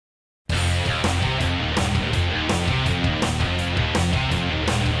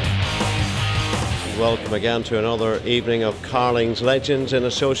welcome again to another evening of Carling's Legends in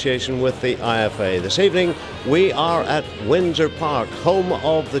association with the IFA. This evening we are at Windsor Park, home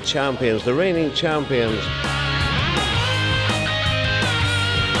of the champions, the reigning champions.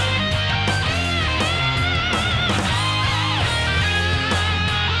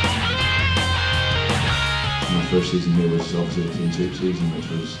 My first season here was obviously the Team Soup season, which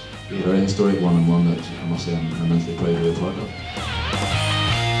was a very historic one, and one that I must say I'm immensely proud to be a part of.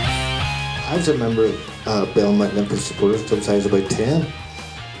 I was a member of Belmont Linfield supporters since I was about 10.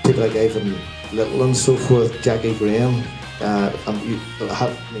 People like Ivan Little and so forth, Jackie Graham,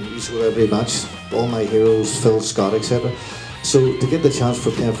 used to go every match, all my heroes, Phil Scott, etc. So to get the chance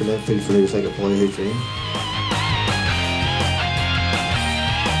for playing for Linfield for me was like a boyhood dream.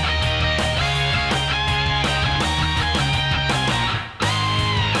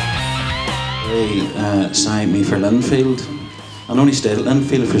 They signed me for Linfield. I only stayed at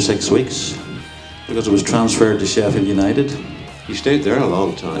Linfield for 6 weeks because I was transferred to Sheffield United. You stayed there a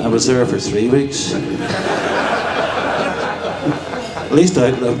long time. I was there for 3 weeks. At least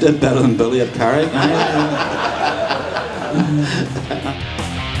I did better than Billy at Carrick.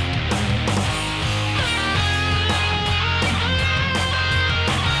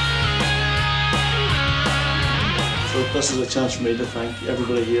 So this is a chance for me to thank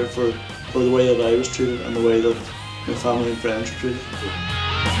everybody here for the way that I was treated and the way that my family and friends were treated.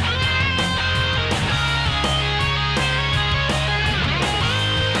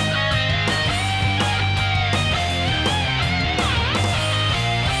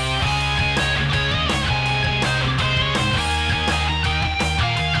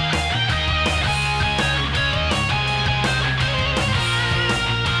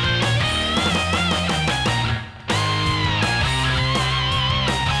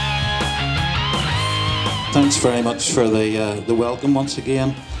 Thanks very much for the welcome once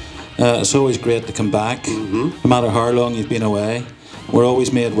again. It's always great to come back, no matter how long you've been away. We're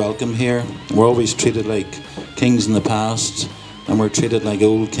always made welcome here. We're always treated like kings in the past, and we're treated like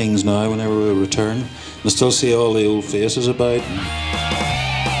old kings now whenever we return. I still see all the old faces about.